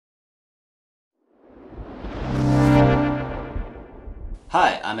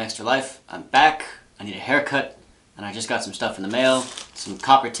Hi, I'm Extra Life. I'm back. I need a haircut, and I just got some stuff in the mail, some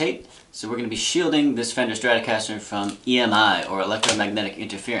copper tape. So we're going to be shielding this Fender Stratocaster from EMI, or electromagnetic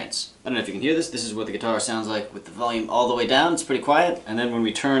interference. I don't know if you can hear this. This is what the guitar sounds like with the volume all the way down. It's pretty quiet. And then when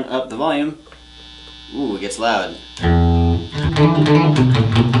we turn up the volume, ooh, it gets loud.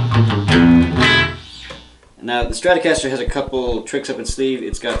 Now, the Stratocaster has a couple tricks up its sleeve.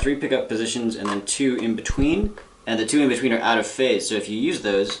 It's got 3 pickup positions and then 2 in between. And the 2 in between are out of phase, so if you use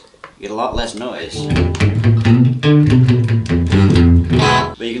those, you get a lot less noise.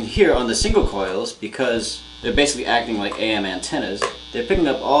 But you can hear on the single coils, because they're basically acting like AM antennas, they're picking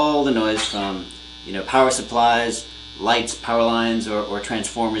up all the noise from, power supplies, lights, power lines, or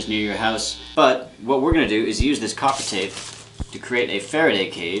transformers near your house. But what we're going to do is use this copper tape to create a Faraday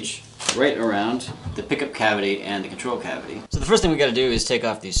cage right around the pickup cavity and the control cavity. So the first thing we got to do is take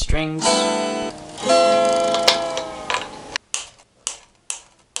off these strings.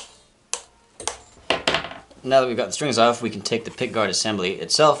 Now that we've got the strings off, we can take the pickguard assembly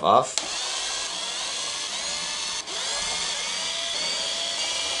itself off.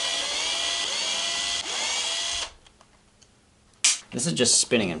 This is just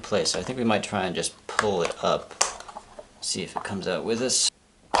spinning in place, so I think we might try and just pull it up, see if it comes out with us.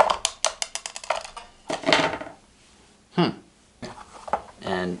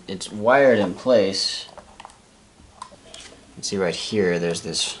 And it's wired in place. You can see right here, there's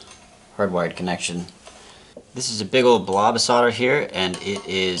this hardwired connection. This is a big old blob of solder here, and it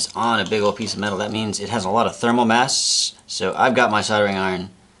is on a big old piece of metal. That means it has a lot of thermal mass. So I've got my soldering iron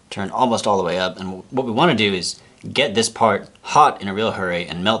turned almost all the way up, and what we want to do is get this part hot in a real hurry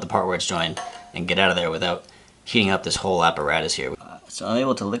and melt the part where it's joined and get out of there without heating up this whole apparatus here. So I'm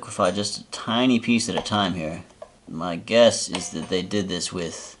able to liquefy just a tiny piece at a time here. My guess is that they did this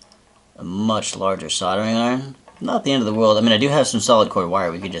with a much larger soldering iron. Not the end of the world. I mean, I do have some solid core wire.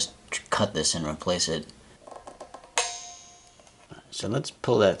 We could just cut this and replace it. So let's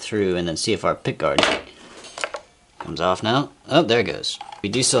pull that through and then see if our pickguard comes off now. Oh, there it goes. We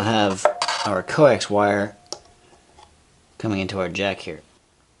do still have our coax wire coming into our jack here.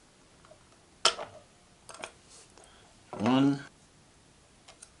 1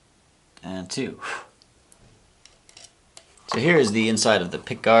 and 2. So here is the inside of the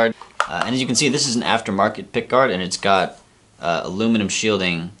pickguard. And as you can see, this is an aftermarket pickguard, and it's got aluminum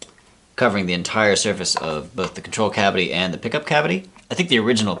shielding covering the entire surface of both the control cavity and the pickup cavity. I think the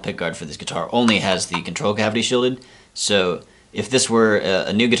original pickguard for this guitar only has the control cavity shielded, so if this were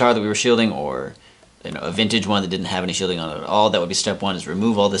a new guitar that we were shielding, or a vintage one that didn't have any shielding on it at all, that would be step 1, is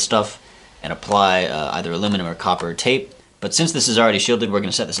remove all this stuff and apply either aluminum or copper tape. But since this is already shielded, we're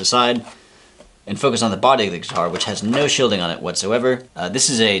going to set this aside and focus on the body of the guitar, which has no shielding on it whatsoever. This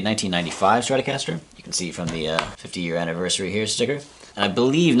is a 1995 Stratocaster. You can see from the 50-year anniversary here sticker. And I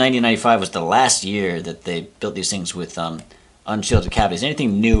believe 1995 was the last year that they built these things with unshielded cavities.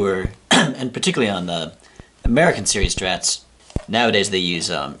 Anything newer, and particularly on the American series Strats, nowadays they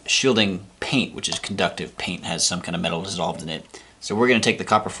use shielding paint, which is conductive paint, has some kind of metal dissolved in it. So we're going to take the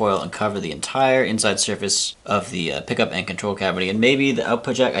copper foil and cover the entire inside surface of the pickup and control cavity, and maybe the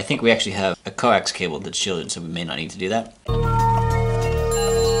output jack. I think we actually have a coax cable that's shielded, so we may not need to do that.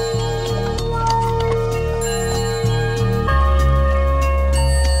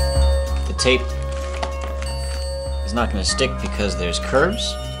 The tape is not going to stick because there's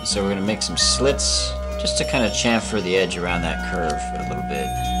curves, so we're going to make some slits just to kind of chamfer the edge around that curve a little bit.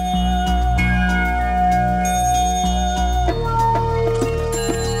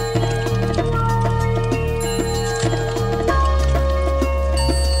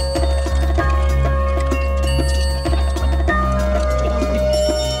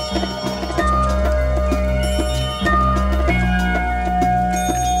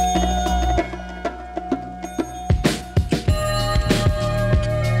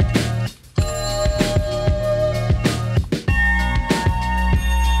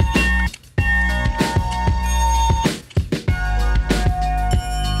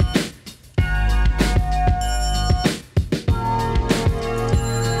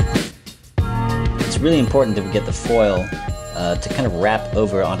 It's really important that we get the foil to kind of wrap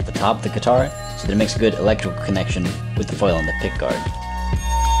over onto the top of the guitar so that it makes a good electrical connection with the foil and the pickguard.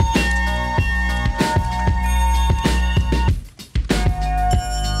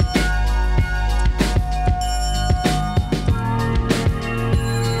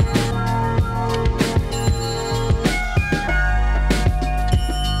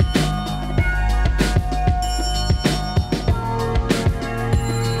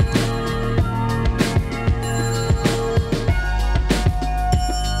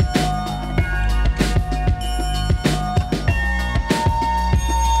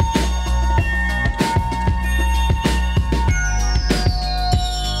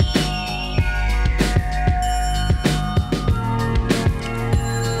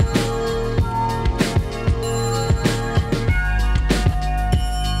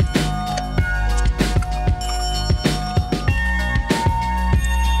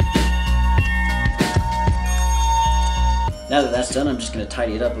 that's done, I'm just going to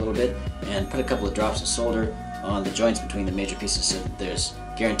tidy it up a little bit and put a couple of drops of solder on the joints between the major pieces so that there's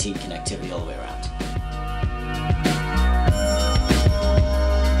guaranteed connectivity all the way around.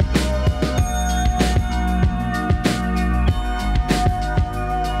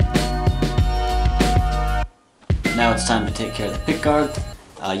 Now it's time to take care of the pickguard.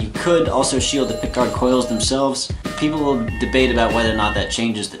 You could also shield the pickguard coils themselves. People will debate about whether or not that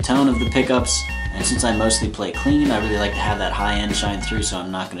changes the tone of the pickups, and since I mostly play clean, I really like to have that high end shine through, so I'm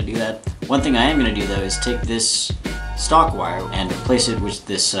not going to do that. One thing I am going to do though is take this stock wire and replace it with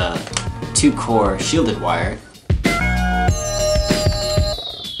this 2-core shielded wire.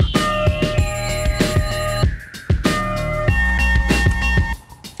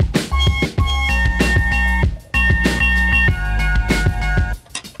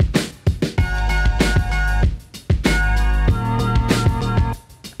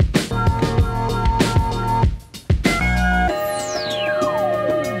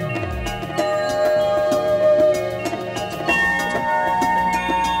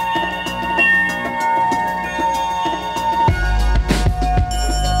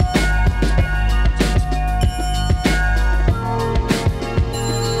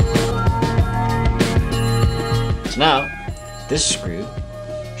 Now, this screw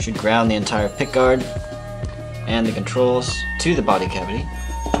should ground the entire pickguard and the controls to the body cavity,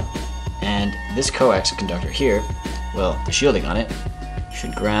 and this coax conductor here, well, the shielding on it,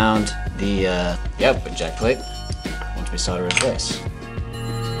 should ground the output jack plate once we solder it in place.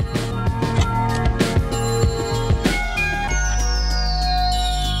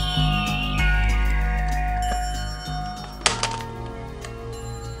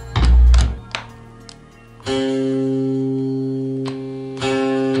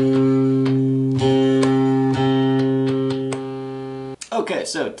 Okay,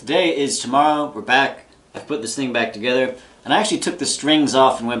 so today is tomorrow. We're back. I've put this thing back together, and I actually took the strings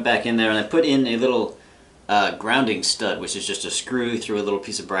off and went back in there, and I put in a little grounding stud, which is just a screw through a little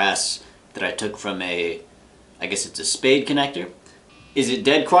piece of brass that I took from I guess it's a spade connector. Is it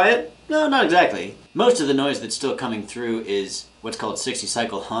dead quiet? No, not exactly. Most of the noise that's still coming through is what's called 60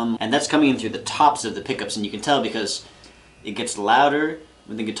 cycle hum, and that's coming in through the tops of the pickups, and you can tell because it gets louder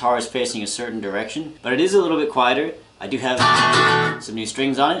when the guitar is facing a certain direction, but it is a little bit quieter. I do have some new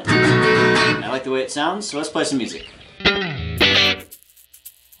strings on it, and I like the way it sounds, so let's play some music.